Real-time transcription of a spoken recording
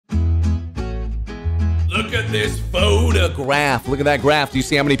this photograph. Look at that graph. Do you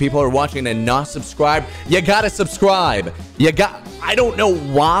see how many people are watching and not subscribed? You gotta subscribe. I don't know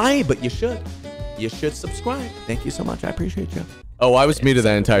why, but you should. You should subscribe. Thank you so much. I appreciate you. Oh, I was muted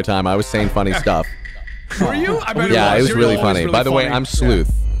that entire time. I was saying funny stuff. Were you? I bet yeah, it was really funny. By the way, I'm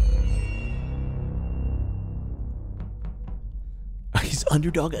Sleuth. Yeah. He's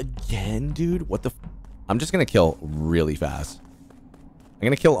underdog again, dude. What the? I'm just gonna kill really fast. I'm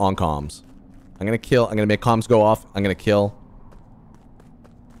gonna kill on comms. I'm gonna make comms go off. I'm gonna kill.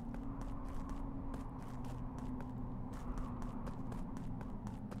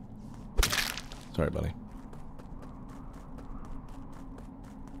 Sorry, buddy.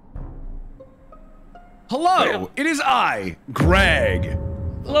 Hello, it is I, Greg.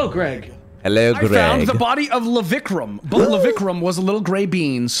 Hello, Greg. Hello, Greg. I found the body of Levikram, but Levikram was a little gray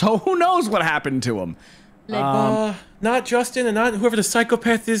bean, so who knows what happened to him? Not Justin and not whoever the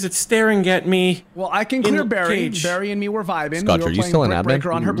psychopath is that's staring at me. Well, I can clear Barry. Barry and me were vibing. Scotch, we were are you still in admin?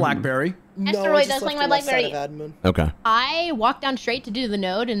 Breaker on her BlackBerry. Asteroid does playing my BlackBerry. Okay. I walked down straight to do the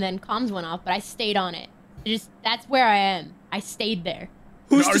node, and then comms went off, but I stayed on it. That's where I am. I stayed there.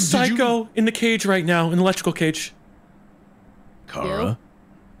 Who's the psycho in the cage right now, in the electrical cage? Kara.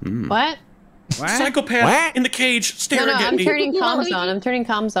 What? Psychopath in the cage staring at me. I'm turning comms on. I'm turning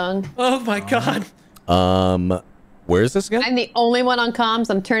comms on. Oh my god. Where is this again? I'm the only one on comms.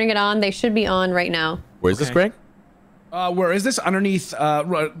 I'm turning it on. They should be on right now. Where's this, Greg? Where is this? Underneath,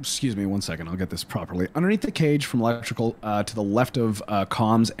 excuse me 1 second. I'll get this properly. Underneath the cage from electrical, to the left of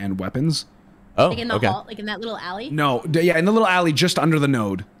comms and weapons. Oh, like in the hall, like in that little alley? No, yeah, in the little alley just under the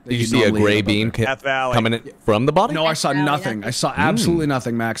node. Did you see a gray beam coming in from the body? No, I saw nothing. I saw absolutely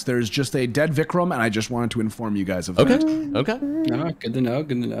nothing, Max. There's just a dead Vikram, and I just wanted to inform you guys of that. Okay. No, good to know.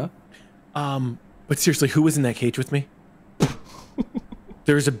 Good to know. But seriously, who was in that cage with me?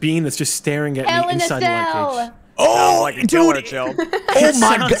 There's a beam that's just staring at me inside the cage. Oh, like a killer, chill. Oh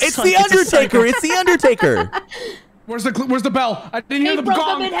my god, it's the Undertaker! It's the Undertaker! Where's the bell? I didn't hear the gong. He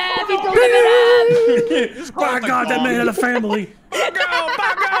broke him in half. He broke him in half. My god, that man had a family. My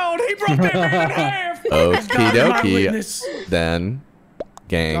god, he broke that man in half. Okie dokie. Then,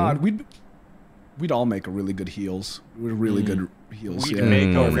 gang. God, we'd all make a really good heels. We're really good heels. We'd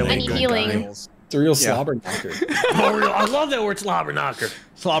make a really I need good healing. heels. It's a real slobber knocker. I love that word, slobber knocker.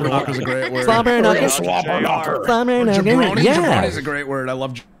 Slobber knocker's a great word. Slobber knocker. Slobber knocker. Slobber knocker. Jabroni. Yeah. Jabroni is a great word. I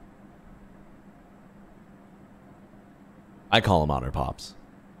love. I call them Otter Pops.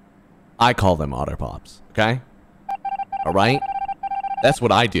 I call them Otter Pops. Okay? All right? That's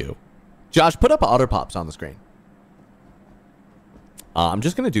what I do. Josh, put up Otter Pops on the screen. I'm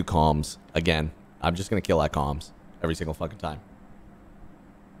just going to do comms again. I'm just going to kill that comms every single fucking time.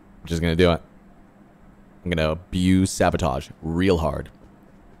 I'm just going to do it. I'm going to abuse sabotage real hard.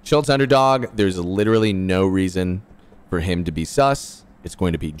 Schultz underdog. There's literally no reason for him to be sus. It's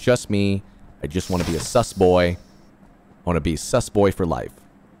going to be just me. I just want to be a sus boy. I want to be sus boy for life.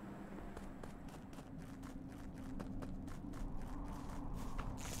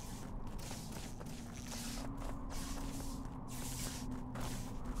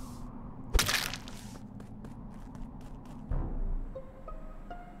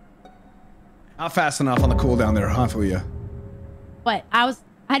 Not fast enough on the cooldown there, huh, Fuya? What? I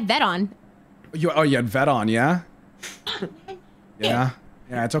had vet on. You had vet on, yeah? Yeah.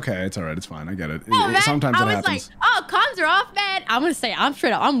 Yeah, it's okay. It's all right. It's fine. I get it. Sometimes it happens. I was like, oh, comms are off, man. I'm going to say, I'm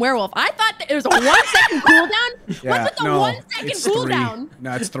straight up. I'm werewolf. I thought that there was a 1 second cooldown. Yeah, What's with the 1 second cooldown?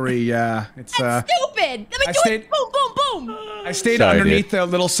 No, it's 3, yeah. It's That's stupid. Let me do it. Boom, boom, boom. I stayed underneath the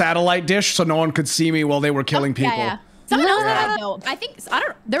little satellite dish so no one could see me while they were killing people. Yeah. Someone else died though. I think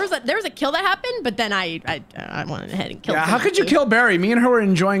there was a kill that happened, but then I went ahead and killed. Yeah, how could you kill Barry? Me and her were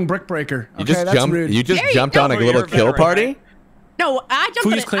enjoying Brick Breaker. You just jumped. You just jumped on a little kill party. No, I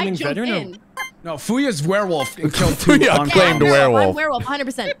jumped. claiming I jumped veteran. in. No, Fuya's werewolf and killed 2 Fuya claimed werewolf. I'm werewolf,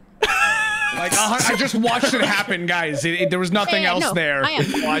 100%. Like I just watched it happen, guys. There was nothing else there. I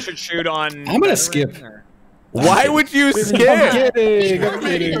am. Well, I should shoot on. I'm gonna skip. Why would you skip? I'm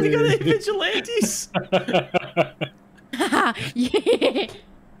kidding. We got vigilantes. Yeah.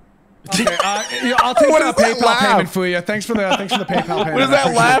 Okay, I'll take the PayPal payment, Fuya. Thanks for the PayPal payment. What is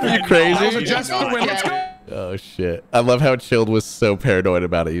that laugh? You crazy? Just to win. Let's go. Oh shit! I love how Chilled was so paranoid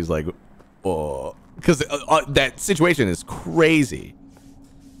about it. He's like, oh, because that situation is crazy.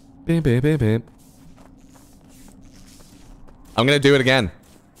 Beep, beep, beep, beep. I'm gonna do it again.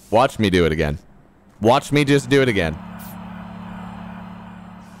 Watch me do it again. Watch me just do it again.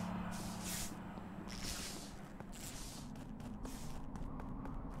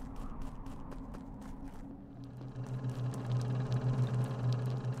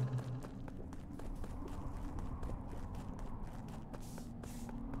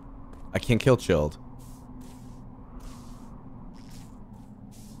 I can't kill Chilled.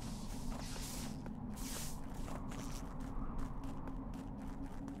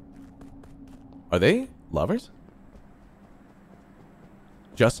 Are they lovers?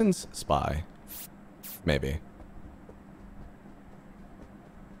 Justin's spy. Maybe.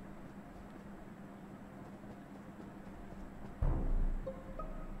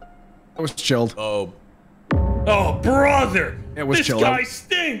 It was Chilled. Oh. Oh, brother! It was this Chilled. guy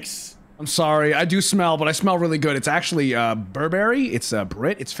stinks! I'm sorry. I do smell, but I smell really good. It's actually Burberry. It's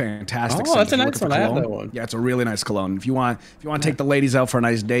Brit. It's fantastic. Oh, scent. that's a If you're nice looking one. for I have cologne- that one. Yeah, it's a really nice cologne. If you want to take the ladies out for a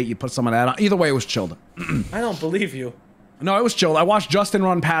nice date, you put some of that on. Either way, it was Chilled. I don't believe you. No, it was Chilled. I watched Justin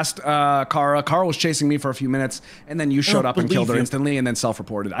run past Kara. Kara was chasing me for a few minutes, and then you showed up and killed her believe you. instantly, and then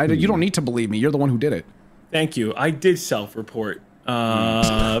self-reported. You don't need to believe me. You're the one who did it. Thank you. I did self-report.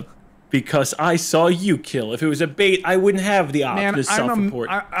 Because I saw you kill. If it was a bait, I wouldn't have the option to self-report.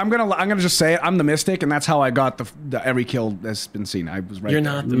 I'm gonna just say it. I'm the mystic, and that's how I got the every kill that's been seen. I was right. You're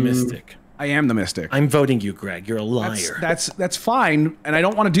there. not the mystic. I am the mystic. I'm voting you, Greg. You're a liar. That's fine, and I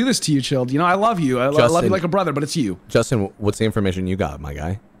don't want to do this to you, Chilled. You know, I love you. I love Justin. you like a brother, but it's you. Justin, what's the information you got, my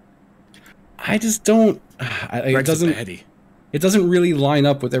guy? I just don't. It Greg's a doesn't. baddie. It doesn't really line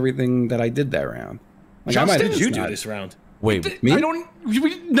up with everything that I did that round. Like, I might Justin, have What did you just do not- this round? Wait, Me? I don't.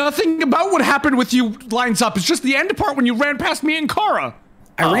 Nothing about what happened with you lines up. It's just the end part when you ran past me and Kara.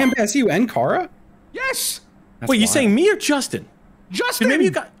 I ran past you and Kara. Yes, That's Wait, you wild. saying me or Justin? Justin. Maybe you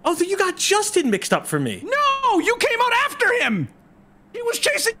got. Oh, so you got Justin mixed up for me. No, you came out after him. He was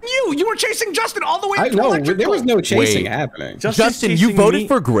chasing you. You were chasing Justin all the way. I to no, electrical. there was no chasing Wait. happening. Justin, you voted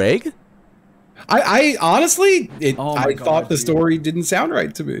for Greg? I honestly, Oh my I God, thought the dude. story didn't sound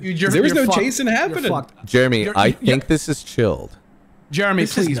right to me. You're- There was you're no fucked. chasing You're happening. fucked. Jeremy, You're- I you- think this is Chilled. Jeremy,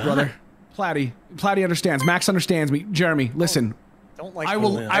 This is please, not. brother. Platy understands. Max understands me. Jeremy, listen. Don't like I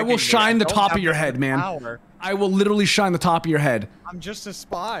will bragging shine the that I don't top have of your that head, man. power. I will literally shine the top of your head. I'm just a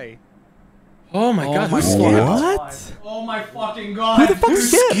spy. Oh my God! my Who God. skipped? What? Oh my fucking god. Who the fuck Who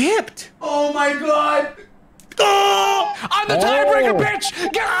skipped? skipped? Oh my god. Oh, I'm the tiebreaker,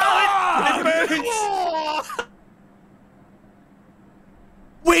 bitch. Get out.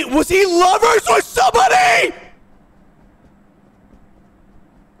 Wait, was he lovers with somebody?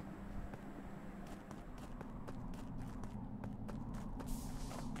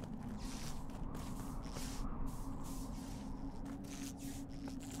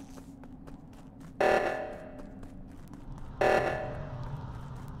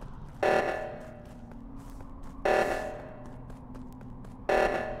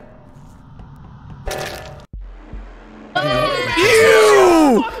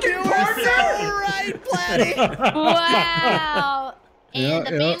 You! Right, Platy. Wow. And the Yeah,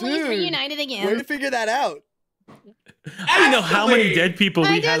 families Dude, reunited Way to again. figure that out. I don't know how many dead people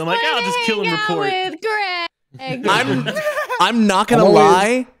we had. I'm like, wanted I'll just to kill and hang out report. with Greg. I'm not gonna Always.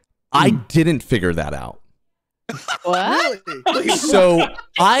 lie. I didn't figure that out. What? Really? So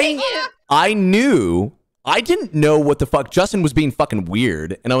I knew. I didn't know what the fuck. Justin was being fucking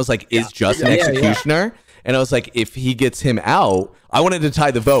weird, and I was like, "Is Justin Yeah, yeah. executioner?" And I was like, "If he gets him out, I wanted to tie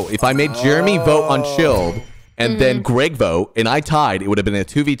the vote. If I made Jeremy vote on Chilled, and then Greg vote, and I tied, it would have been a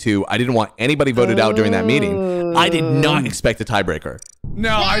 2v2. I didn't want anybody voted out during that meeting. I did not expect a tiebreaker. No,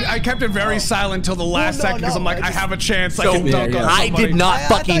 I kept it very silent till the last no, second because no, I'm like, I I just- have a chance. I So can dunk on I somebody. did not I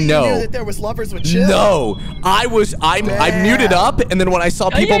thought fucking you know. knew that there was lovers with Chill. No, I muted up, and then when I saw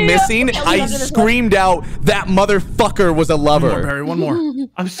people missing, I screamed out, "That motherfucker was a lover." Barry, one more.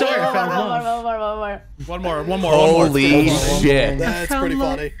 I'm sorry, I found love. One more. Holy shit. That's pretty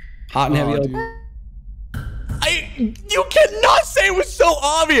funny. Hot and heavy. You cannot say it was so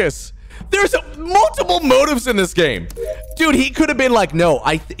obvious. There's multiple motives in this game. Dude, he could have been like, no,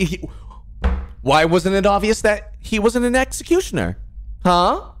 why wasn't it obvious that he wasn't an executioner?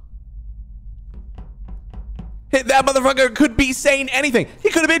 Huh? Hey, that motherfucker could be saying anything. He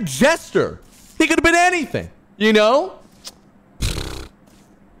could have been Jester. He could have been anything. You know?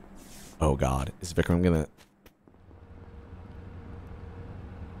 Oh, God. Is Vikram gonna...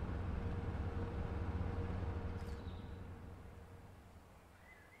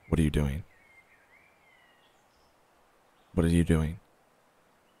 What are you doing? What are you doing?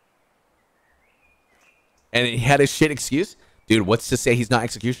 And he had a shit excuse? Dude, what's to say he's not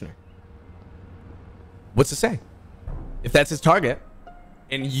executioner? What's to say? If that's his target,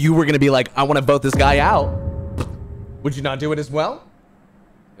 and you were going to be like, I want to vote this guy out, would you not do it as well?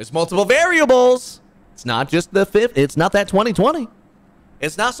 There's multiple variables. It's not just the fifth. It's not that 2020.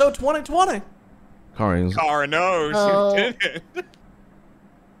 It's not so 2020. Kara Kara knows Oh. who did it.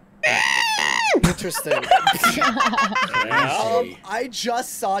 Interesting. I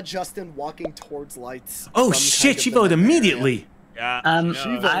just saw Justin walking towards lights. Oh from shit! kind of She the voted map area. immediately. Yeah.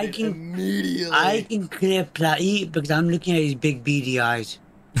 I can Immediately. I can clear Platy because I'm looking at his big beady eyes.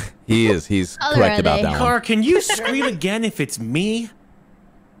 He is. He's Color correct are about they? that one. Car, can you scream again if it's me?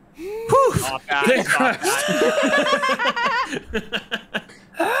 Whew. Stop that, stop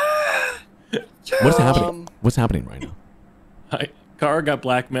that. What's happening? What's happening right now? Car got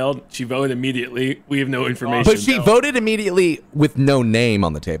blackmailed. She voted immediately. We have no information. But she voted immediately with no name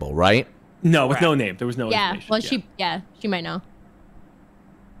on the table, right? No, with no name. There was no Yeah. information. Well, she might know.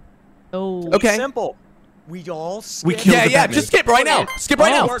 Oh. Okay. Simple. We all skip. We killed Yeah, the yeah. Batman. Just skip right now. Skip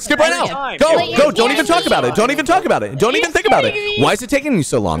right now. Skip right now. Time. Go, Wait, go. you're Don't even talk about it. Don't even talk about it. Don't even think about it. Why is it taking you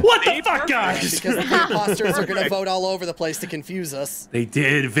so long? What the fuck, guys? Because the imposters are going to vote all over the place to confuse us. They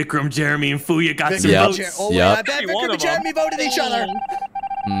did. Vikram, Jeremy, and Fuya got some Yep. votes. Oh, Yep. I bet Every one Vikram and of them. Jeremy voted each other.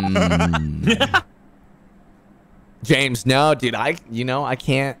 James, no, dude. I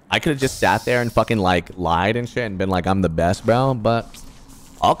can't. I could have just sat there and fucking like lied and shit and been like, I'm the best, bro. But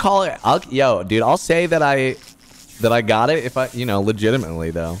I'll call it. Yo, dude. I'll say that I got it if I, legitimately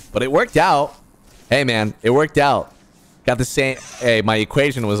though. But it worked out. Hey, man, it worked out. Got the same. Hey, my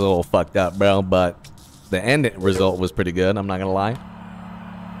equation was a little fucked up, bro. But the end result was pretty good. I'm not gonna lie.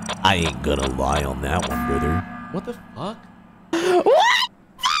 I ain't gonna lie on that one, brother. What the fuck?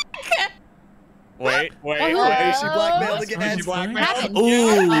 Wait. Is she blackmailed Is again? she blackmailed? Happened?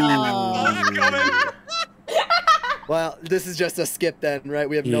 Ooh. Well, this is just a skip then, right?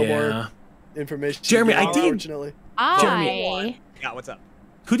 We have no more information. Jeremy, I did- Unfortunately. Yeah, what's up?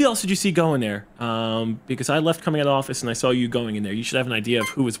 Who else did you see going there? Because I left coming out of the office and I saw you going in there. You should have an idea of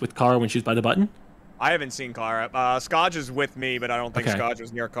who was with Kara when she was by the button. I haven't seen Kara. Scotch is with me, but I don't think Okay. Scotch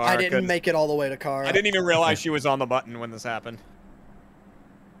was near Kara. I didn't 'cause make it all the way to Kara. I didn't even realize she was on the button when this happened.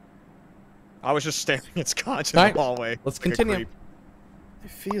 I was just staring at Scotch in Alright, the hallway. let's like a continue. creep. I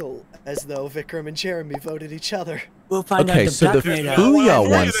feel as though Vikram and Jeremy voted each other. We'll find Okay, out the so the blackmailer. Booyah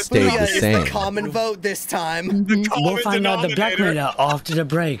one Booyah stayed Booyah the is the same. common vote this time. We'll Common find out the denominator. blackmailer after the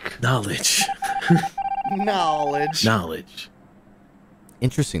break. Knowledge. Knowledge. Knowledge.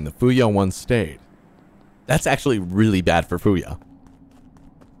 Interesting. The Fuya one stayed. That's actually really bad for Fuya.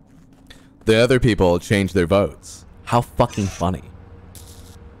 The other people changed their votes. How fucking funny.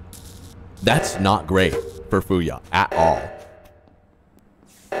 That's not great for Fuya at all.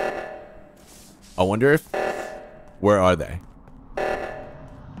 I wonder if... Where are they?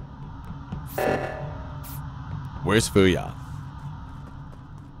 Where's Fuya?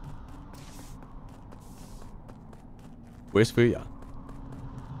 Where's Fuya?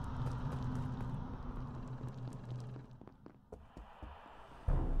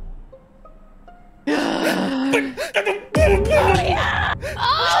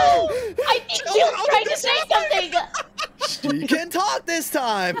 Oh! I think she was trying to say something. She can talk this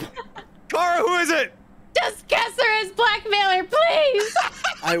time. Kara, who is it? Just guess her as blackmailer, please.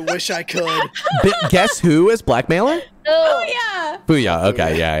 I wish I could. Guess who is blackmailer? Oh yeah. Fuya.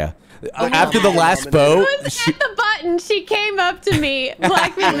 Okay, yeah. After the last vote, At the button, she came up to me,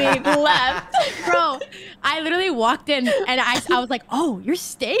 blackmailed me, left. Bro, I literally walked in and I was like, "Oh, you're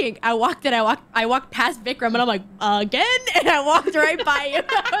staying." I walked past Vikram and I'm like, "Again?" And I walked right by you.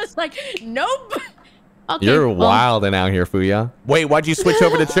 I was like, "Nope." Okay, you're well, wild and out here, Fuya. Wait, why'd you switch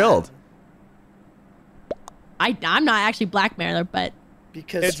over to chilled? I'm not actually blackmailer, but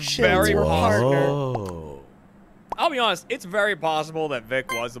Because It's Chill's very her partner. Whoa. I'll be honest, it's very possible that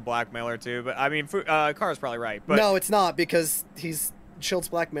Vic was the blackmailer too, but I mean, Kara's probably right. But No, it's not because Chill's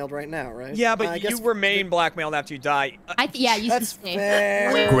blackmailed right now, right? yeah, I but guess you remain blackmailed after you die. yeah, you That's should stay.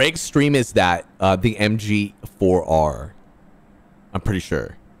 fair. Greg's stream is that the MG4R. I'm pretty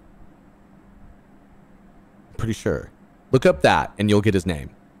sure. Look up that and you'll get his name.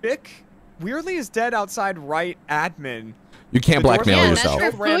 Vic weirdly is dead outside right admin. You can't The door's blackmail open. yourself.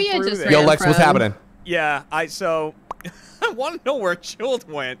 That's where Ran Fuya through just there. Yo, ran Lex, what's from. happening? Yeah, so I want to know where Chilled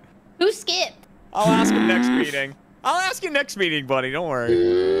went. Who skipped? I'll ask him next meeting. I'll ask you next meeting, buddy. Don't worry.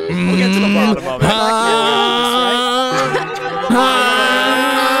 We'll get to the bottom of it.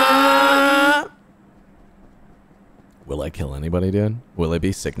 Will I kill anybody, dude? Will I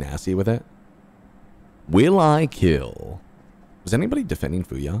be sick nasty with it? Will I kill? Was anybody defending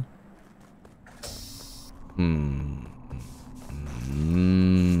Fuya?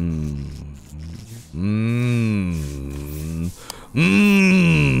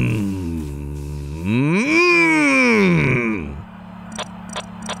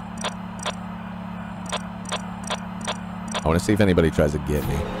 I want to see if anybody tries to get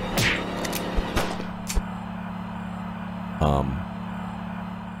me.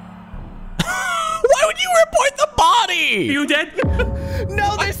 you report the body. Are you dead?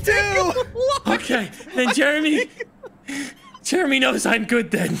 No, there's two. Okay, then Jeremy knows I'm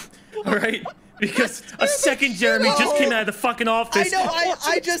good then. All right? Because a second Jeremy just came out of the fucking office. I know,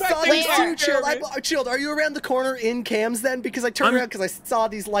 I just saw these two. Chilled, are you around the corner in cams then? Because I turned around because I saw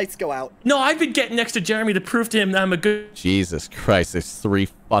these lights go out. No, I've been getting next to Jeremy to prove to him that I'm a good... Jesus Christ, there's 3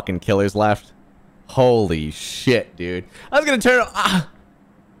 fucking killers left. Holy shit, dude. I was gonna turn...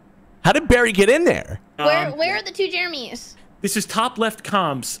 how did Barry get in there? Where are the 2 Jeremys? This is top left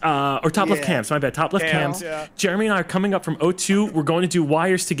comms, or top left cams, my bad, top left cams. Yeah. Jeremy and I are coming up from O2. We're going to do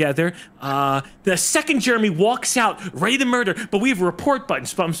wires together. The second Jeremy walks out, ready to murder, but we have a report button,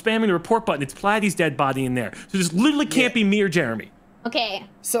 so I'm spamming the report button. It's Platty's dead body in there. So this literally can't be me or Jeremy. Okay,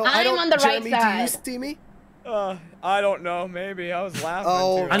 So I'm on the Jeremy, right side. do you see me? I don't know. Maybe I was laughing.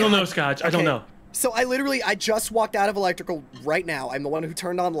 Oh, too. I don't know, Scotch. I don't know. So I just walked out of electrical right now. I'm the one who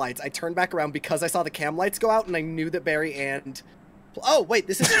turned on lights. I turned back around because I saw the cam lights go out, and I knew that Barry and... Oh, wait,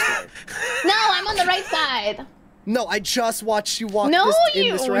 this is just Barry. No, I'm on the right side. No, I just watched you walk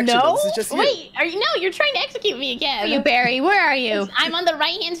in this direction. No, This is just you. wait, you're trying to execute me again. You, Barry, where are you? I'm on the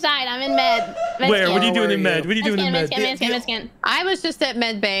right-hand side. I'm in med. Where? Scan. What are you doing in are med? you? What are you doing in med? Med scan. I was just at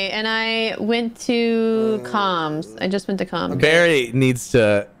med bay and I went to comms. I just went to comms. Barry needs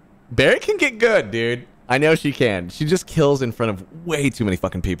to... Barry can get good, dude. I know she can. She just kills in front of way too many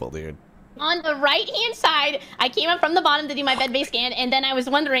fucking people, dude. On the right-hand side, I came up from the bottom to do my bed base scan, and then I was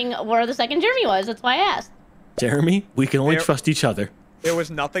wondering where the second Jeremy was. That's why I asked. Jeremy, we can only trust each other. There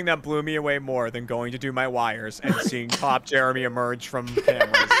was nothing that blew me away more than going to do my wires and seeing top Jeremy emerge from cameras.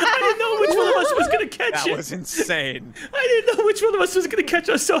 I didn't know which one of us was going to catch it. That was insane. I didn't know which one of us was going to catch it.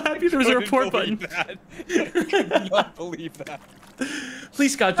 I was so happy there was a report button. I could not believe that.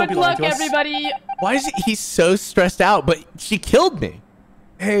 Please, God, don't be lying to us. Everybody. Why is he so stressed out? But she killed me.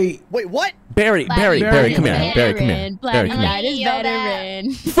 Hey, Wait, what? Barry, come here. Barry, come here. Barry, come here.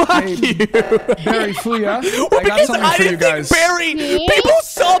 Veteran. Fuck you. Barry, Fuya, Well, I got because something I for you didn't guys. think Barry... People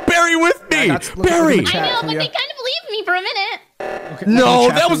saw Barry with me. Barry. I know, but they kind of believed me for a minute. Okay, No,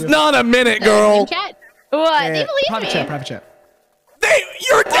 chat that for was you. not a minute, girl. Chat. What? They believed Private me. chat, private chat.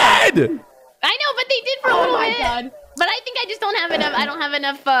 You're dead. I know, but they did for a little bit. God. But I think I just don't have enough. I don't have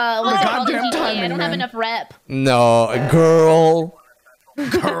enough. What's it called in goddamn GTA? timing, I don't have enough rep. No, girl. I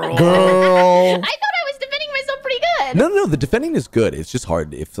thought I was defending myself pretty good. No, the defending is good. It's just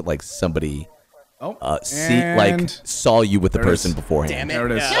hard if like somebody saw you with the person beforehand. Damn it. There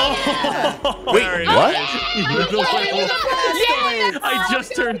it is. Wait, what? I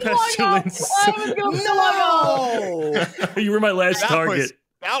just turned pestilence. No! You were my last target.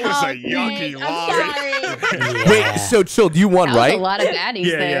 That was a yucky lie. Wait, so Chill, you won, That was right? a lot of baddies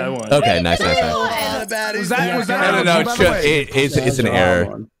there. Yeah, I won. Okay, nice. Was that Was that No, LG, by the Chill, way? it's an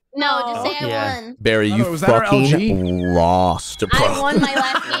error. No, just say I won. Barry, you was that our fucking lost, bro. I won my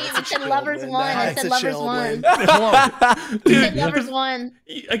last game. It said lovers won. It said lovers won. It said lovers won.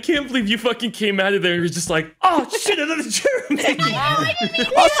 I can't believe you fucking came out of there and were just like, oh shit, another Jeremy.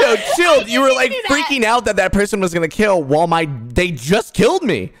 Also, Chill, you were like freaking out that person was gonna kill while they just killed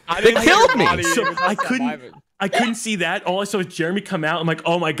me. They killed me. So I couldn't see that. All I saw was Jeremy come out. I'm like,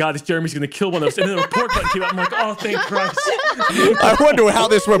 oh my god, this Jeremy's gonna kill one of us. And then the report button came out. I'm like, oh thank Christ. I wonder how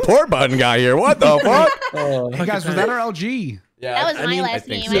this report button got here. What the fuck? Hey guys, was that our LG? Yeah, That was my last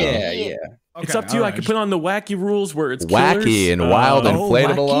think game. so. Yeah. It's up to you. I could put on the wacky rules where it's Wacky killers. and wild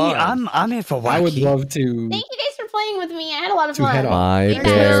inflatable arms. I'm here for wacky. I would love to. Thank you guys for playing with me. I had a lot of To head fun. off. Bye, Thanks,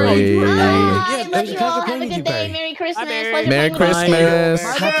 Barry. Bye. Yeah, Love you all. Have a playing with good you, day. Barry. Merry Christmas. Barry. Pleasure Merry playing with you.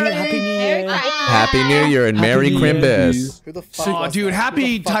 Christmas. Happy New Year. Happy New Year and Merry New Year to Crimbus. Who the fuck Oh, was dude, that?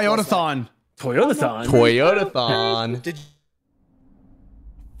 happy Who the fuck was that? Toyotathon. Toyotathon. Toyotathon. Did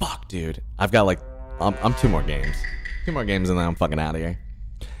Fuck, dude. I've got like, I'm 2 more games. 2 more games and then I'm fucking out of here.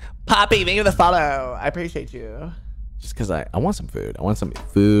 Poppy, thank you for the follow. I appreciate you. Just because I want some food. I want some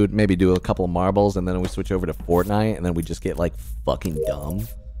food. Maybe do a couple of marbles and then we switch over to Fortnite and then we just get like fucking dumb.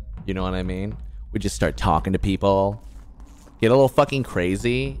 You know what I mean? We just start talking to people. Get a little fucking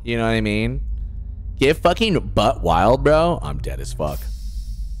crazy. You know what I mean? Get fucking butt wild, bro. I'm dead as fuck.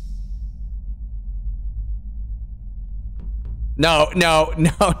 No,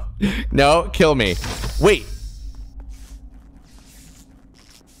 kill me. Wait.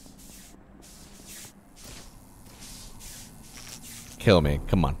 Kill me.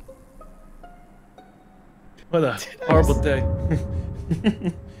 Come on. What a horrible day.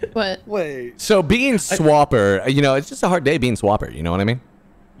 What? Wait. So being Swapper, you know, it's just a hard day being Swapper. You know what I mean?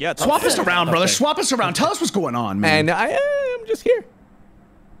 Yeah, it's Swap us around, brother. Swap us around. Tell us what's going on, man. And I'm just here.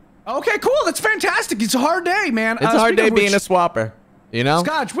 Okay, cool. That's fantastic. It's a hard day, man. It's a hard day being a Swapper. You know?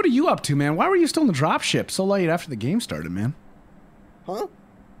 Scotch, what are you up to, man? Why were you still in the dropship so late after the game started, man? Huh?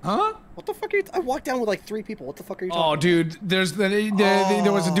 Huh? What the fuck are you? I walked down with like 3 people. What the fuck are you talking Oh, about? dude, there was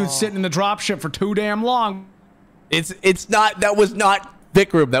a dude sitting in the dropship for too damn long. It's not. That was not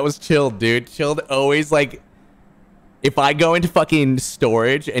Vikram. That was Chilled, dude. Chilled always like. If I go into fucking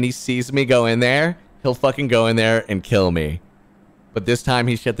storage and he sees me go in there, he'll fucking go in there and kill me. But this time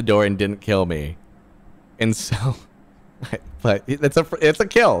he shut the door and didn't kill me. And so, but it's a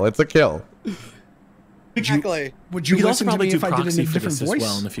kill. It's a kill. Exactly. Would you We could also listen to probably me do if I did it proxy in a for different this voice? as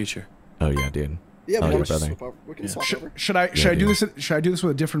well in the future. Oh yeah, dude. Yeah, Oh, we, yeah, can brother. we can swap over. Should I do this? Should I do this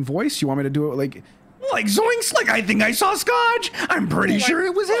with a different voice? You want me to do it like Zoinks? Like I think I saw Scotch. I'm pretty sure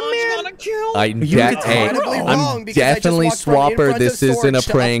it was him, man. I'm definitely Swapper. This isn't a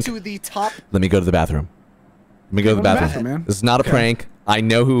prank. Let me go to the bathroom. Let me go to the bathroom. Man. This is not a prank. I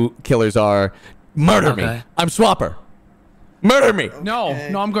know who killers are. Murder me. I'm Swapper. Murder me. No,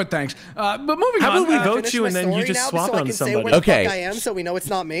 I'm good, thanks. But moving How on. about we vote you and then you just swap on somebody? Okay. I am, so we know it's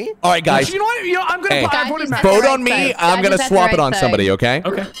not me. All right, guys. You know what? I'm gonna Hey, vote him. vote on me. I'm gonna swap it on somebody. Okay.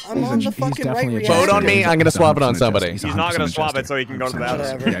 Okay. I'm on the fucking right reaction. Vote on me. I'm gonna swap it on somebody. He's not gonna swap it so he can go to the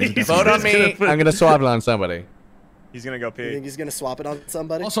bathroom. Vote on me. I'm gonna swap it on somebody. He's gonna go You pee. think he's gonna swap it on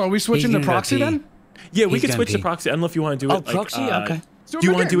somebody? Also, are we switching to He's gonna proxy pee. then? Yeah, we He's could gonna switch to be- proxy. I don't know if you want to do it. Oh, proxy? Okay. Do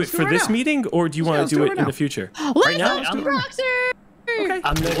you want to do it for this meeting or do you want to do it in the future? Right now? Let's do proxy. Okay.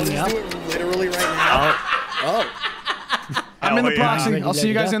 I'm loading up. Literally right now. Oh. I'm in the Hell yeah. proxy. I'll see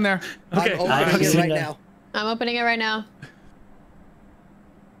you guys in there. Okay. I'm opening it right now. I'm opening it right now.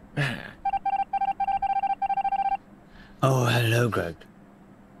 Oh, hello, Greg.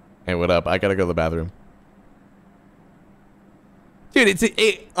 Hey, what up? I gotta go to the bathroom. Dude,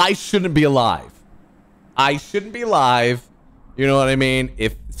 I shouldn't be alive. I shouldn't be alive. You know what I mean?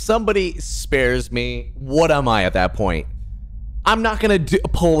 If somebody spares me, what am I at that point? I'm not gonna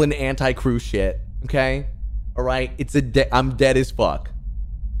pull an anti-crew shit. Okay? All right. I'm dead as fuck.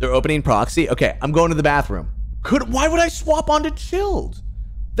 They're opening proxy. Okay, I'm going to the bathroom. Why would I swap onto Chilled?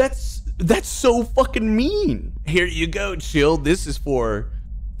 That's so fucking mean. Here you go, Chilled. This is for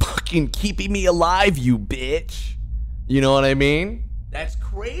fucking keeping me alive, you bitch. You know what I mean? That's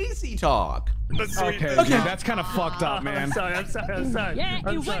crazy talk. Okay, dude, that's kind of fucked up, man. I'm sorry. Yeah,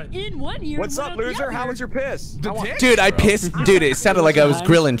 it went in one ear. What's up, loser? How was your piss? Dude, I pissed. Dude, it sounded like I was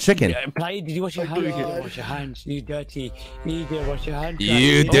grilling chicken. Play, did you wash your hands? You didn't wash your hands. You dirty. You didn't wash your hands.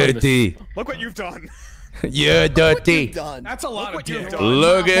 You dirty. Look what you've done. You're dirty. That's a lot of dick.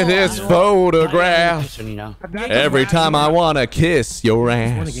 Look at this photograph. Every time I want to kiss your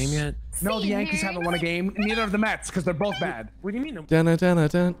ass. Won a game yet? No, the Yankees haven't won a game. Neither have the Mets because they're both bad. What do you mean? Okay.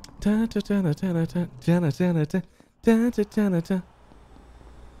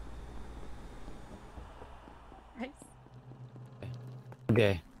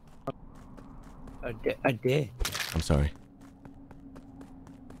 A day. I'm sorry.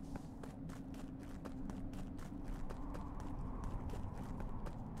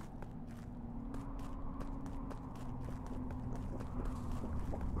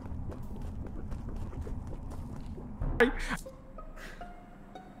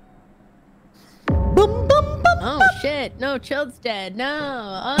 Oh shit! No, Chilled's dead. No.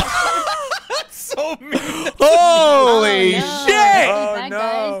 Oh, So mean. Holy no. shit! Oh Bad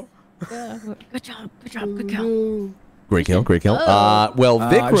no. guys. Good job. Good job. Good kill. Great kill, great kill. Oh. Well,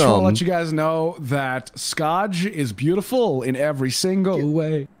 I just want to Vikram. let you guys know that Scotch is beautiful in every single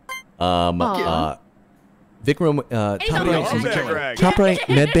way. Vikram, Greg. top right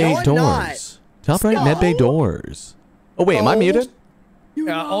medbay I'm not. doors. Top right medbay doors. Oh wait, am I muted?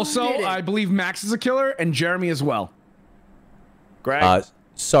 Also, I believe Max is a killer and Jeremy as well. Greg.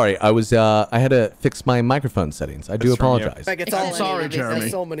 Sorry, I had to fix my microphone settings. I do That's from you. apologize. Like, it's all Except sorry, me, Jeremy.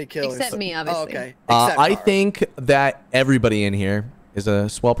 There's so many killers. Except me, obviously. Oh, okay. I Except think that everybody in here is a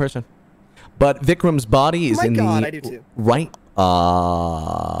swell person, but Vikram's body is my in God, the I do too. right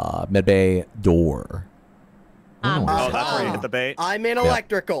medbay door. Oh, that's where you hit the bait. I'm in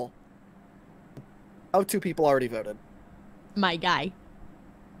electrical. Oh, 2 people already voted. My guy.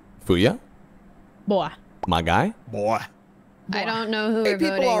 Fuya, Boy. my guy. Boy. I don't know who 8 we're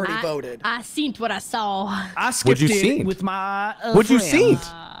people voting. already voted. I seen what I saw. I What'd you skipped see? it with my What'd you see?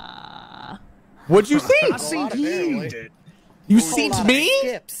 What'd you see? I seen you. You Whole seen lot of me?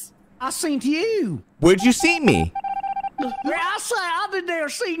 skips. I seen you. Where'd you see me? Yeah, I've been there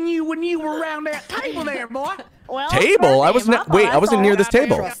seeing you when you were around that table there, boy. Well, Table? I wasn't. Wait, I wasn't near this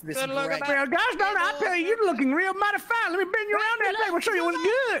table. Trust this Well, Greg. guys, don't I tell you, you're looking real mighty fine. Let me bring you around that table and show you what's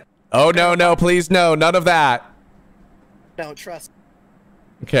good. Oh no, please no, none of that. Don't trust.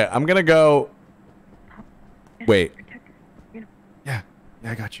 Okay, I'm gonna go. Wait. Yeah.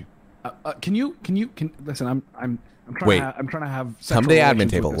 Yeah, I got you. Can you listen? I'm trying. Wait. I'm trying to have. Come to sexual the admin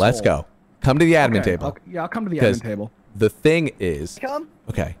relations table. with this Let's hole. go. Come to the admin Okay, table. I'll come to the Because admin table. The thing is. Come.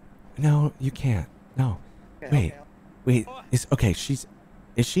 Okay. No, you can't. No. Okay, Wait. okay. Wait.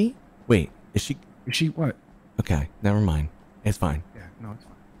 Is she? Wait. Is she? Is she what? Okay. Never mind. It's fine. Yeah. No, it's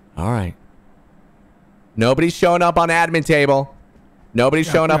fine. All right. Nobody's showing up on admin table. Nobody's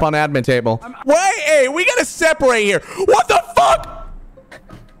showing up on admin table. Wait, hey, we gotta separate here. What the fuck?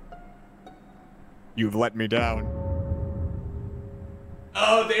 You've let me down.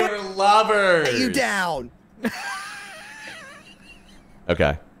 Oh, they were lovers. Lay you down.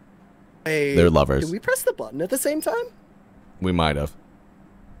 Okay. Hey, They're lovers. Did we press the button at the same time? We might have.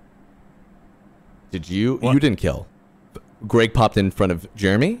 Did you? You didn't kill. Greg popped in front of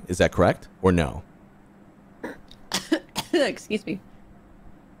Jeremy. Is that correct or no? Excuse me.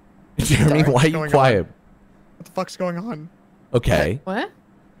 Jeremy, why are you quiet? What the fuck's going on? Okay. What?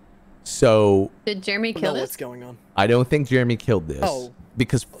 So Did Jeremy I don't kill know this? what's going on. I don't think Jeremy killed this. Oh.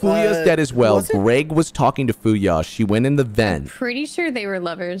 Because Fuya's dead as well. was it? Greg was talking to Fuya. She went in the vent, Pretty sure they were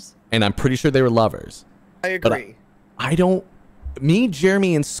lovers. and I'm pretty sure they were lovers. I But agree. I don't. Me,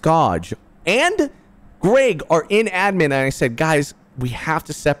 Jeremy, and Scodge and Greg are in admin, and I said, guys, we have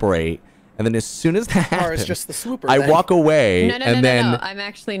to separate. And then as soon as that Or happens, it's just the swooper. I then. walk away, No, no, and no, then no. I'm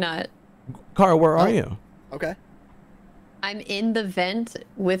actually not. Kara, where are Oh. you? Okay. I'm in the vent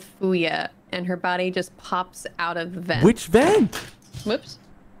with Fuya, and her body just pops out of the vent. Which vent? Whoops.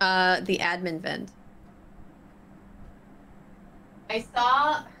 The admin vent. I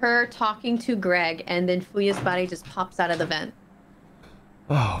saw her talking to Greg, and then Fuya's body just pops out of the vent.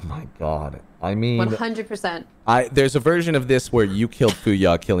 Oh my god. I mean, 100%. there's a version of this where you killed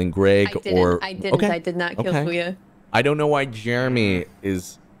Fuya, killing Greg, I didn't. or I didn't. Okay. I did not kill Okay. Fuya. I don't know why Jeremy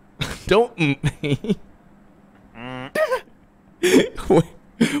is. Don't.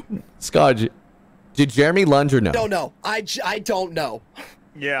 Scotch, did Jeremy lunge or no? Don't know. I don't know.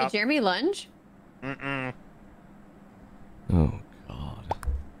 Yeah. Did Jeremy lunge? Mm-mm. Oh god.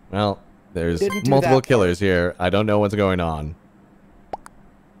 Well, there's Didn't do multiple that part. killers here. I don't know what's going on.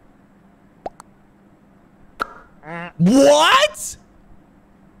 What?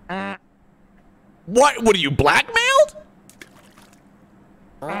 What? What are you, blackmailed?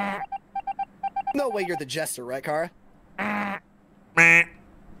 No way you're the jester, right, Kara? Okay,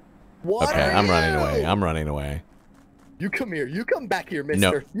 What I'm are running you? away. I'm running away. You come here. You come back here,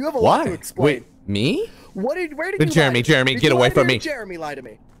 mister. No. You have a lot to Why? explain. Wait, me? Where did But you Jeremy, lie? Jeremy, Did get you away lie to from me or me. did Jeremy lied to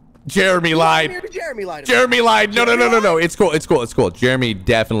me. Jeremy Did lied. Jeremy lied to me. Jeremy lied. No, no, no, no, no. Jeremy It's cool. It's cool. It's cool. Jeremy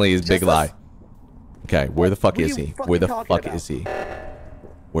definitely is big Just lie. us. Okay, where the fuck What are is you he? fucking Where the talking fuck about? is he?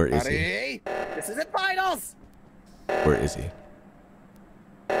 Where is he? Buddy, this isn't finals. Where is he?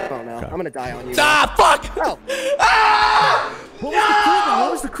 Oh no, I'm gonna die on you. Ah, fuck! Oh. Ah!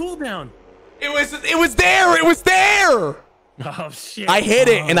 What was the cooldown? It was there. It was there. Oh shit! I hit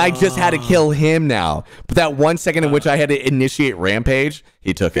it, and I just had to kill him now. But that 1 second in which I had to initiate rampage,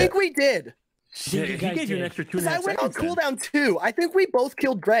 he took I it. think we did. Yeah, he gave you an extra 2.5 Because I went on seconds. then. cooldown too. I think we both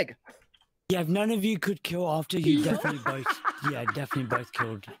killed Greg. Yeah, if none of you could kill after, you definitely both. Yeah, definitely both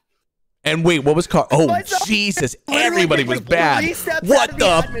killed. And wait, what was Car? Oh, Myself- Jesus! Literally, Everybody Greg was bad. 3 steps out What of the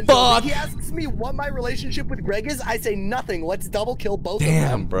admin zone. fuck? He asks me what my relationship with Greg is. I say nothing. Let's double kill both of Damn,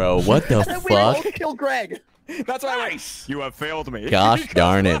 them. bro. What the And then we both fuck? kill Greg. That's why I went, you have failed me. Gosh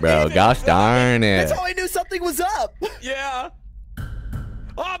darn it, bro. Gosh darn it. That's how I knew something was up. Yeah.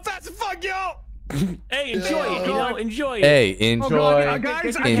 Oh, that's fuck you. Hey, enjoy it. You know, enjoy it. Hey, Oh, God, enjoy.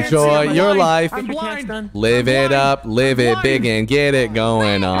 guys, I can't Enjoy see. I'm your blind. life. I'm Get your pants blind. done. Live I'm it blind. up, live I'm it big, blind. and get it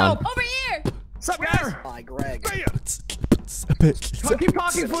going on. Help, over here! What's up, guys? Hi, Greg. Keep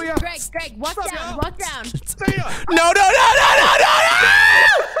talking for you. Greg, walk down, walk down. No, no, no, no, no, no,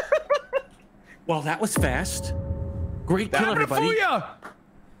 no! Well, that was fast. Great kill, everybody. I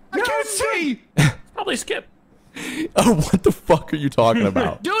can't see. Probably skip. Oh, what the fuck are you talking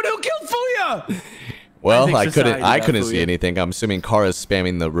about? Dude, who killed Fuya? Well, think I couldn't. society I got couldn't fooled see you. anything. I'm assuming Kara's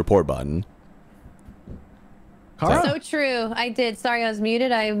spamming the report button. Kara? So true. I did. Sorry, I was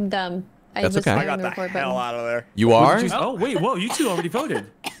muted. I'm dumb. That's was okay. on I got the report hell button. out of there. You are. Oh, wait, whoa, you two already voted.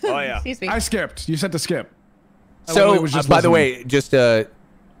 Oh yeah. Excuse me. I skipped. You said to skip. I So, literally was just by the listening. way, just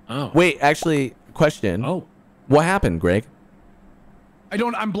Oh. wait. Actually, question. Oh. What happened, Greg?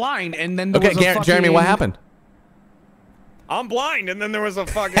 I'm blind, and then there Okay, was a Jeremy, what fucking- happened? I'm blind, and then there was a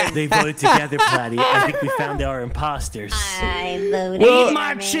fucking. They voted together, Platty. I think we found our imposters. I voted. Eat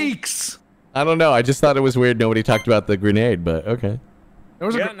my cheeks. I don't know. I just thought it was weird. Nobody talked about the grenade, but okay. There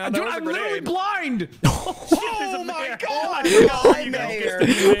was Yeah, a, no, there dude, was a I'm literally grenade. blind. Oh my god! Oh, my mayor.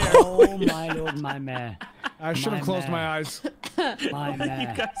 Oh my lord, my mayor. I should have closed my eyes. My You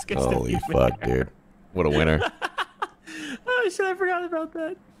man. guys get Holy to be fuck, fair. dude. What a winner. Oh shit, I forgot about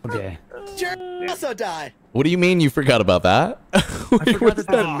that. Okay. Jeremy also die. What do you mean you forgot about that? I forgot that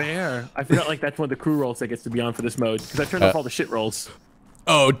there's a mayor. I forgot like that's one of the crew roles that gets to be on for this mode because I turned off all the shit rolls.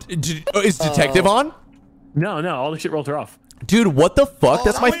 Oh, is detective on? No, all the shit rolls are off. Dude, what the fuck?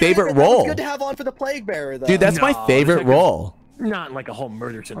 That's my favorite That was role. good to have on for the plague bearer, though. Dude, that's my favorite role. Not like a whole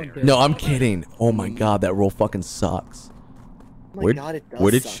murder scenario. No, I'm kidding. Oh my god, that role fucking sucks. Oh my God, it does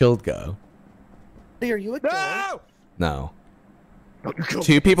Where did suck. Shield go? Hey, are you a dog? No.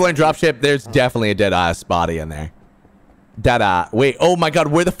 2 people in dropship. There's definitely a dead ass body in there. Wait. Oh my god.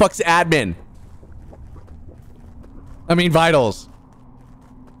 Where the fuck's admin? I mean vitals.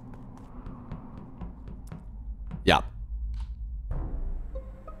 Yeah.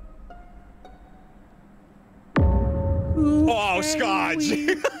 Oh, Scotch.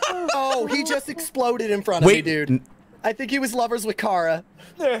 Oh, he just exploded in front of me, Wait. dude. I think he was lovers with Kara.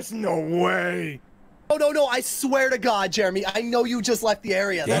 There's no way. Oh, no, I swear to God, Jeremy. I know you just left the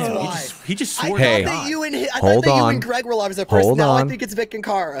area. That's Damn, why. he just I swore. thought Hey. that you and I Hold thought that you on. and Greg were lovers at first. Hold Now I on. think it's Vic and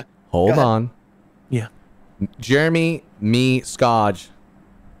Kara. Hold ahead. on. Yeah. Jeremy, me, Scotch,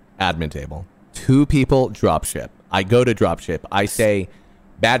 admin table. 2 people dropship. I go to dropship. I say,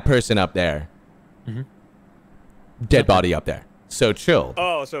 bad person up there. Dead body up there. So chill.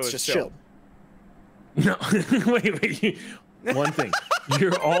 Oh, so It's it's just chill. chill. No, wait. One thing.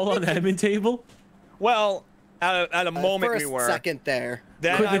 You're all on the admin table? Well, at a moment First, we were. second there.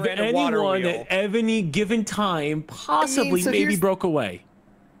 Then Could I have ran a water anyone wheel. at any given time possibly so maybe here's- broke away?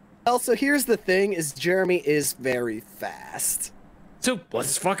 Also, here's the thing: is Jeremy is very fast. So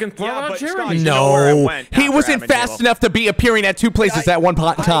let's fucking throw Yeah, out but Jeremy. Scotch, you know where it No, went he after wasn't admin fast table. enough to be appearing at 2 places at one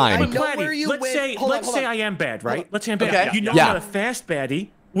I time. know where Platy, you let's went. say, Hold on, let's hold say on. I am bad, right? Hold on. Let's say I'm bad. Okay. You know Yeah. I'm not a fast baddie,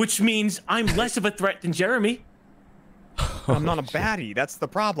 which means I'm less of a threat than Jeremy. I'm not a baddie. That's the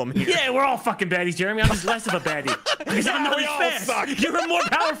problem here. Yeah, we're all fucking baddies, Jeremy. I'm just less of a baddie because I'm not we as all fast. suck. You're a more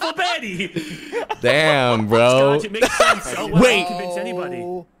powerful baddie. Damn, bro. Gosh, it makes sense. Oh, well, Wait. I convince anybody.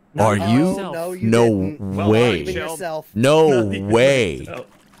 Oh, Are Not you? yourself. no, you No didn't. Well, way. Even yourself. No Not even way. myself.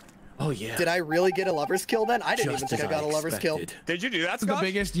 Oh yeah. Did I really get a lover's kill then? I didn't Just even think I as got a lover's kill. expected. Did you do that, The Scotch?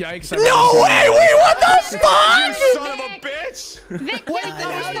 biggest yikes. No way! Wait, what the fuck? You son of a bitch! Vic, Wait, killed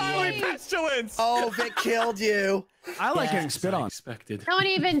that was me. Holy pestilence! Oh, Vic killed you. I like getting spit on. Expected. Don't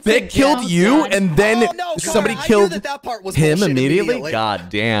even. Vic killed suggest you, that. and then Oh, no, somebody Kara, I killed knew that part was him bullshit immediately? God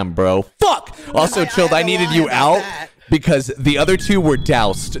damn, bro. Fuck! Also, I Chilled, had I to needed lie you about out that. because the other 2 were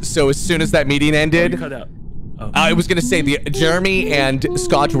doused. So as soon as that meeting You ended, cut out. Oh. I was gonna say the Jeremy and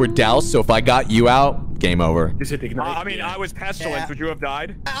Scotch were doused. So if I got you out, game over. Just hit ignite. I mean, I was pestilence. Yeah. Would you have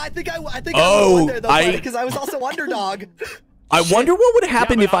died? I think I Oh, was the one there though, because I was also underdog. I wonder what would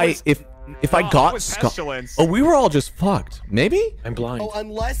happen but if I I was- if I No, I got was Scotch. pestilence. Oh, we were all just fucked. Maybe? I'm blind. Oh,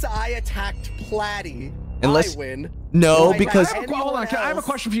 unless I attacked Platy, Unless- I win. No, Right, because right. Hold on, Anyone I have a else?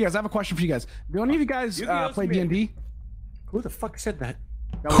 question for you guys. Do any of you guys Yu-Gi-Oh's play me. D&D? Who the fuck said that?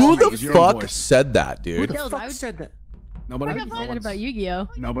 who the fuck said that, Who dude? the Killed, I fuck would- said that? Nobody. I'm excited about Yu-Gi-Oh.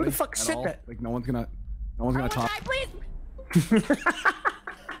 Nobody. Who the fuck at said all? that? Like no one's gonna talk. Please.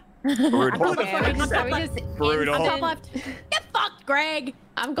 Brutal. Okay, are we just Brutal. On top left. Get fucked, Greg.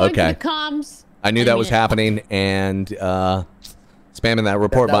 I'm going Okay. to the comms. I knew that was happening, and spamming that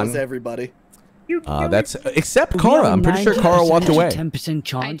report That was button. everybody. That's except Kara. I'm pretty sure Kara walked away. 10%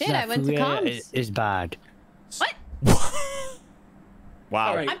 chance did, I that went to Furia comms. is bad. What? Wow.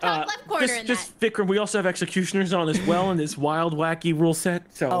 All right. I'm top left corner in just Vikram, we also have executioners on as well in this wild, wacky rule set.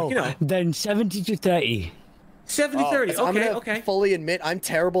 So, Oh, you know, then 70 to 30. 70-30. I'm Okay, gonna okay. fully admit I'm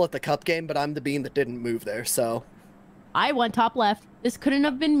terrible at the cup game, but I'm the bean that didn't move there. So I went top left. This couldn't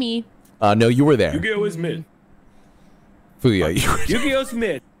have been me. No, you were there. Yu-Gi-Oh is mid. Fuya, you were. Yu-Gi-Oh's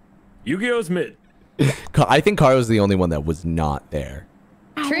mid. Yu-Gi-Oh's mid. I think Kara was the only one that was not there.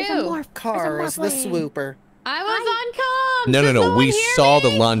 True. Kara's the swooper. I was on comms. No, Does no. one We hear saw me?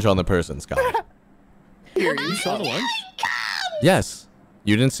 the lunge on the person, Scott. Here you Saw the go. lunge? Yes.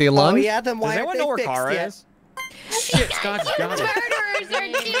 You didn't see a Oh lunge? yeah, then why Does aren't anyone know where they fixed Kara yet? is? Shit, Scott's got it. Murderers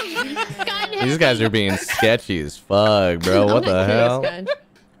are too. These guys are being sketchy as fuck, bro. What the hell?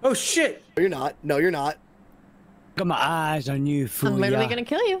 Oh, shit. No, you're not. No, you're not. Got my eyes on you, Furia. I'm literally gonna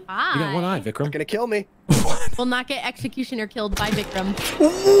kill you. You got one eye, You're Vikram. gonna kill me. Will not get executioner killed by Vikram. Okay,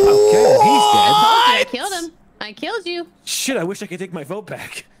 he's dead. I killed him. I killed you. Shit, I wish I could take my vote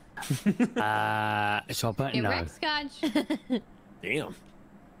back. So, but Get no. wrecked, Scotch. Damn. I'm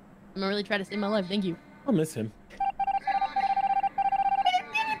gonna really try to save my life. Thank you. I'll miss him.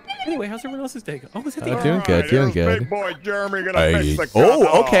 Anyway, how's everyone else's day? Oh, was it the Doing good, doing good. Big boy Jeremy gonna Hey. face the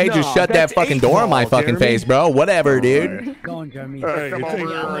Oh, okay. No, Just shut that that's fucking eight door on my ball, fucking Jeremy. face, bro. Whatever, dude. Go on, Jeremy. Come you over think-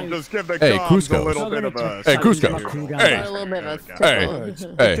 here and just give the Hey, comms a Cusco. little bit of a... Hey, Cusco. Hey. A little bit of a Hey.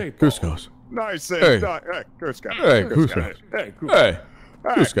 tickle. Hey, Cuscos. Nice Hey. and hey, Cusco. Hey, Cuscos. Hey, cool. Hey,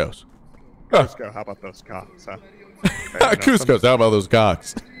 Cuscos. Cusco, how about those cops, huh? Cuscos, how about those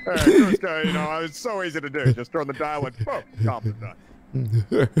cocks? Hey, Cusco, you know, it's so easy to do. Just turn the dial and boom, comms are done.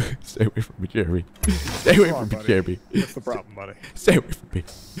 Stay away from me, Jeremy. Stay away Come on, from me, buddy. Jeremy. What's the problem, buddy? Stay away from me.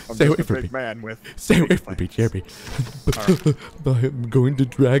 I'm Stay away just a from me. big man with... Stay away big from me, plans. Jeremy. I'm going to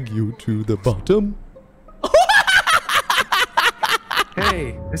drag you to the bottom.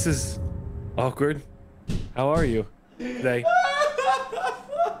 Hey, this is awkward. How are you today?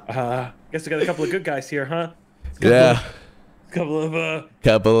 Guess we got a couple of good guys here, huh? Yeah. Couple of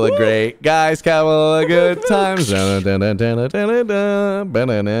Couple of great guys, couple of good times. Hey, who'd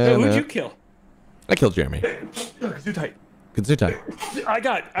you kill? I killed Jeremy. Too tight. Gesundheit. I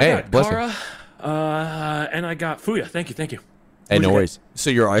got Hey, bless you. Kara, and I got Fuya. Thank you. Hey, Who'd no you worries. So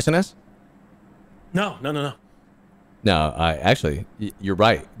you're Arsonist? No. No, actually, you're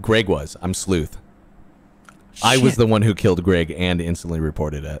right. Greg was. I'm Sleuth. I was the one who killed Greg and instantly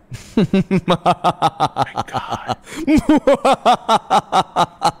reported it.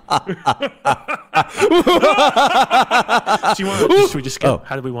 Should we just skip? Oh.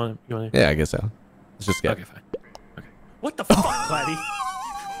 How do we want it? You want it? Yeah, I guess so. Let's just skip. Okay, fine. Okay. What the fuck, Platy?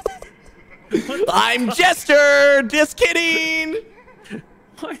 I'm Jester! Just kidding!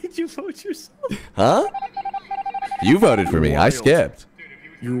 Why did you vote yourself? Huh? You voted for me. I Wild. skipped.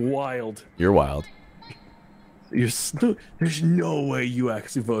 You're wild. You're wild. There's no way you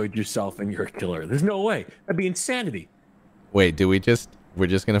actually voted yourself and you're a killer. There's no way. That'd be insanity. Wait, we're just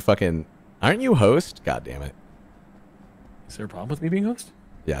gonna fucking... Aren't you host? God damn it. Is there a problem with me being host?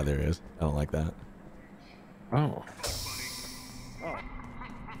 Yeah, there is. I don't like that. Oh.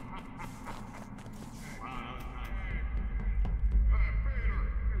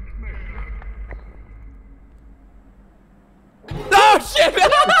 Oh, shit!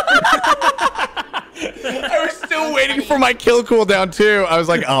 I was still waiting for my kill cooldown, too. I was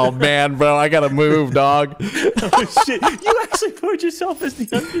like, oh, man, bro, I gotta move, dog. Oh shit! You actually voted yourself as the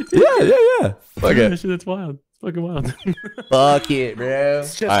Undertaker. Yeah. Fuck Yeah, it. shit, that's wild. It's fucking wild. Fuck it, bro.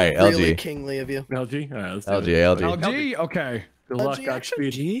 It's just Alright, really LG. kingly of you. LG. All right, let's do LG, it. LG. LG, okay. Good luck, LG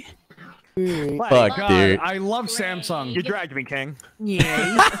Godspeed. Fuck, God, dude. I love Samsung. You dragged me, King.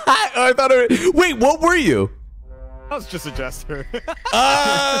 I thought it... Wait, what were you? I was just a jester.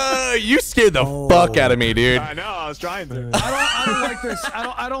 You scared the fuck out of me, dude. I know, I was trying to. I don't like this.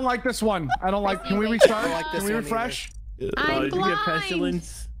 I don't like this one. I don't like. Can we restart? like this Can we one refresh? I'm Did you get blind.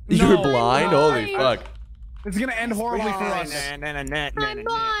 pestilence? You were No. blind? Holy fuck. It's gonna end horribly for us. I'm blind.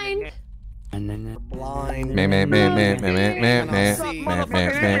 Blind.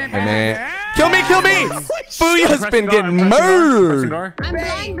 Kill me, kill me! Fuya's been getting murdered!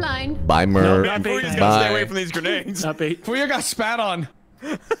 I'm blind. Bye, No, Mur. not bait. Fuya's gonna stay away Bye. from these grenades. Not bait. Fuya got spat on.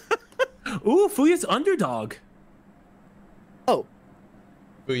 Ooh, Fuya's underdog. Oh,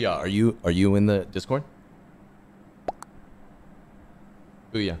 Fuya, are you in the Discord?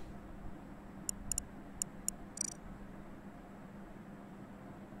 Fuya.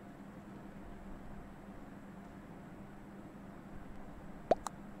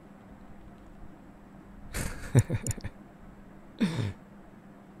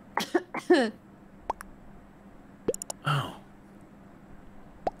 Oh.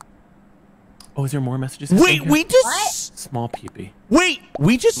 Oh, is there more messages? Wait, we just... Small peepee. Wait,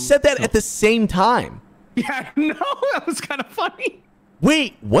 we just said that at the same time. Yeah, no, that was kind of funny.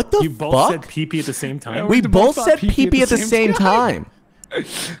 Wait, what the You both fuck? said peepee at the same time? We both thought said pee-pee pee-pee at the same time.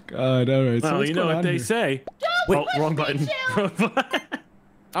 God, all right. Well, you know what they say. Oh, wrong button. Wrong button.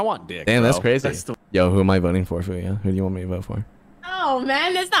 I want dick. Damn, that's bro. crazy. That's the- Yo, who am I voting for, Fuya? Who do you want me to vote for? Oh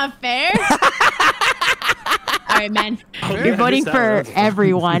man, that's not fair. All right, man. yeah, You're voting this for sounds-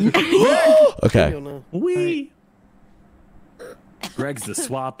 everyone. Okay, don't know. Wee. Greg's the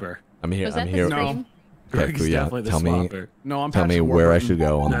swapper. I'm here. Was I'm that here. the No. stream? Okay, Greg's Fuya, definitely the tell me, swapper. No, I'm tell me passing war where I button. should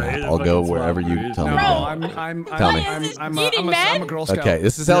go on the No, map. he's a I'll go fucking wherever you swapper. tell me. No, to go. I'm me. a Girl Scout. Okay,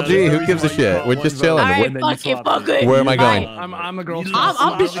 this is No, LG. the Who reason gives a why you shit? got We're one just vote chilling. All right, and then you fuck it, swap fuck it. it. Where am I going? I'm a Girl Scout.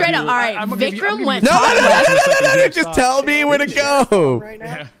 I'll be straight up. All right, I'm gonna give you- Vikram I'm gonna went give you- top left. Just tell me where to go. Right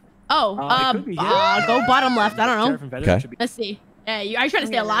now. Oh, it could be, yeah. go bottom left. I don't know. Okay. Let's see. Are you trying to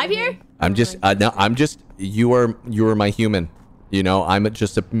stay alive here? I'm just no. I'm just you are my human. You know, I'm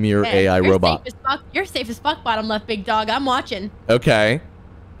just a mere AI you're robot. Safe as fuck. You're safe as fuck, bottom left, big dog. I'm watching. Okay.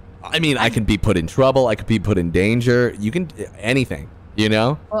 I mean, I could be put in trouble. I could be put in danger. You can anything. You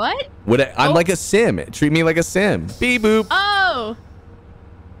know? What? I'm like a sim. Treat me like a sim. Beep boop. Oh.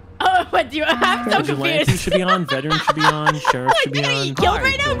 Oh, what do you have? So Vigilante confused. should be on. Veteran should be on. Sheriff should be Are on. you killed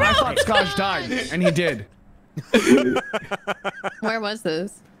right now, I bro? thought Scotch died, and he did. Where was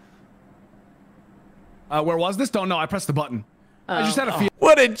this? Where was this? Don't know. I pressed the button. I just had a feeling.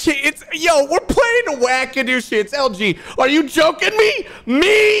 What a cheat. Yo, we're playing wackadoo shit. It's LG. Are you joking me?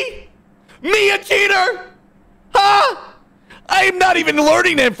 Me? Me a cheater? Huh? I am not even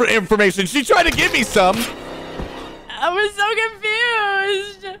learning information. She tried to give me some. I was so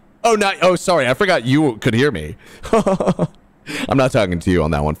confused. Oh, not. Oh, sorry. I forgot you could hear me. I'm not talking to you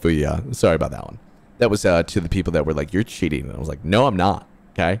on that one, Fuya. Sorry about that one. That was to the people that were like, "You're cheating," and I was like, "No, I'm not."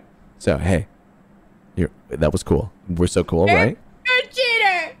 Okay. So hey, that was cool. We're so cool, right? You're a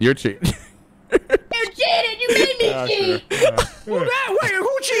cheater. You're cheating. You cheated. You made me cheat. Wait,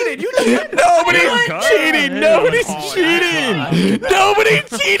 who cheated? You cheated? Nobody's cheating. Nobody's cheating. Nobody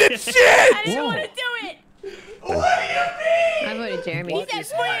cheated shit. I didn't want to do it. What do you mean? I voted Jeremy. He said,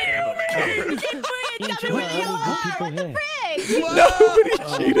 "Fuya." He said, "Fuya, tell me what you are." What the frick? Nobody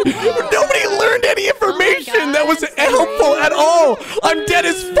cheated. Nobody learned any information that was helpful at all. I'm dead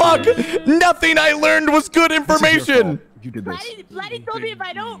as fuck. Nothing I learned was good information. You did this. Blatty told me if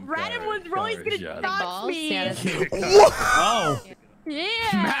I don't rat him with roll, he's gonna dox Balls? me. Yeah, that's What? Oh, Yeah.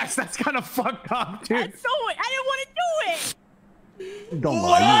 Max, that's kind of fucked up, dude. That's so. I didn't want to do it. Don't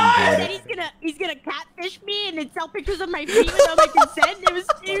lie. He said he's gonna catfish me and then sell pictures of my feet without my consent. It was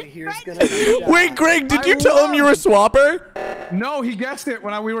Here's gonna Wait, Greg, did you tell him you were a swapper? No, he guessed it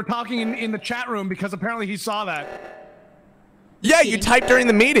when we were talking in the chat room because apparently he saw that. Yeah, you typed during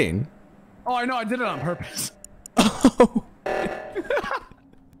the meeting. Oh, I know. I did it on purpose. Oh.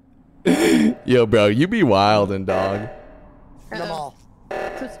 Yo, bro, you be wild and dog. them all.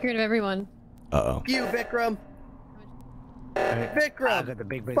 so scared of everyone. Uh-oh. You, Vikram. I Vikram. got the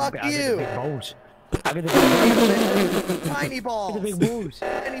big, Fuck I got you. the big balls. I got the big balls. Tiny balls. The big balls.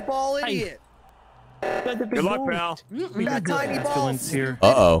 Tiny ball Hey. idiot. Got the big Good luck, balls. pal. Got tiny balls. Villains here.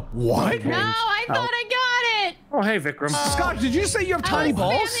 Uh-oh. What? No, I thought I got it. Oh, hey, Vikram. Scott, did you say you have tiny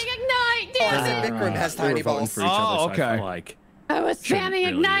balls? Spamming ignite. Oh, Damn I it. said Vikram has They were tiny voting balls. for each other, so I okay. feel like I was Shouldn't spamming really,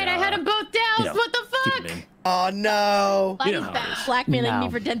 ignite. I had them both down. yeah, What the keep fuck? it in. Oh no. You know Blatty's how it back is. blackmailing me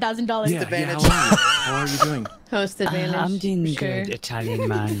No. for $10,000. Yeah, advantage. how are you doing? Host advantage. I'm doing for sure. good, Italian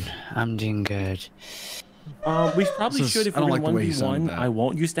man. I'm doing good. We probably This is- should if I we're don't in like the way he sounded 1v1. that. I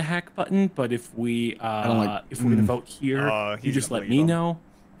won't use the hack button, but if we don't like- if we're gonna vote here, you he's just gonna let leave me him. know.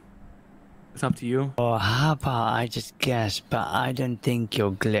 It's up to you. Oh, how about I just guess, but I don't think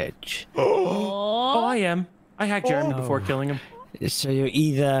you'll glitch. Oh, I am. I hacked Jeremy before killing him. So you're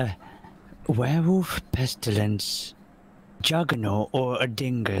either werewolf, pestilence, juggernaut, or a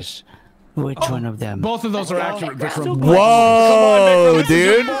dingus. Which one of them? Both of those are accurate, Vikram. Whoa,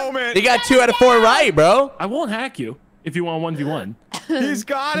 dude. Moment. You got 2 out of 4 right, bro. I won't hack you if you want 1v1. He's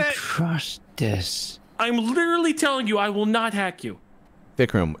got it. Trust this. I'm literally telling you I will not hack you.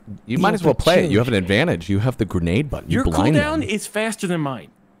 Vikram, you might as well play it. You have an advantage. You have the grenade button. You Your blind cooldown them. is faster than mine.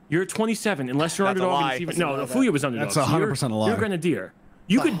 You're at 27, unless you're That's a underdog. lie. And it's even, Doesn't no, know no, that. Fuya was underdog. That's so 100% a lie. You're grenadier.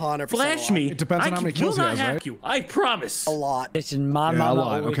 You could 100% flash a lie. me. It depends on I how many will kills he not has, hack right? you. I promise. A lot. Listen, my Yeah, a mama lot.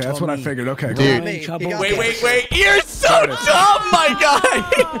 always Okay, that's told what I me, figured. Okay, Dude. cool. Me, he trouble. got Wait, me. wait. You're so dumb, my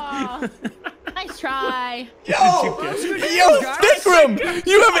guy. Aw. Nice try. Yo, Vikram,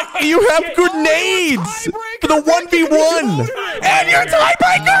 you have grenades for the 1v1, and you're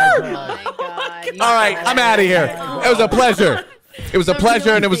tiebreaker. Oh my god. All right, I'm out of here. It was a pleasure. It was a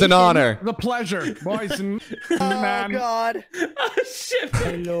pleasure and it was an honor. The pleasure, boys and Oh man. god.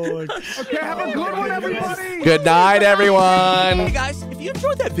 "My lord." Okay, have a good one, everybody. Good night, everyone. Hey guys, if you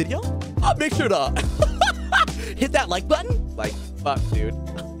enjoyed that video, make sure to hit that like button. Like, fuck, dude.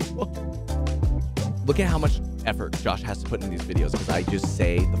 Look at how much effort Josh has to put in these videos because I just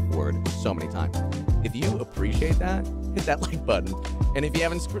say the word so many times. If you appreciate that, hit that like button. And if you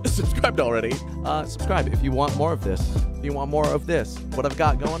haven't subscribed already, subscribe if you want more of this. If you want more of this, what I've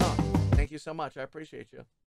got going on. Thank you so much. I appreciate you.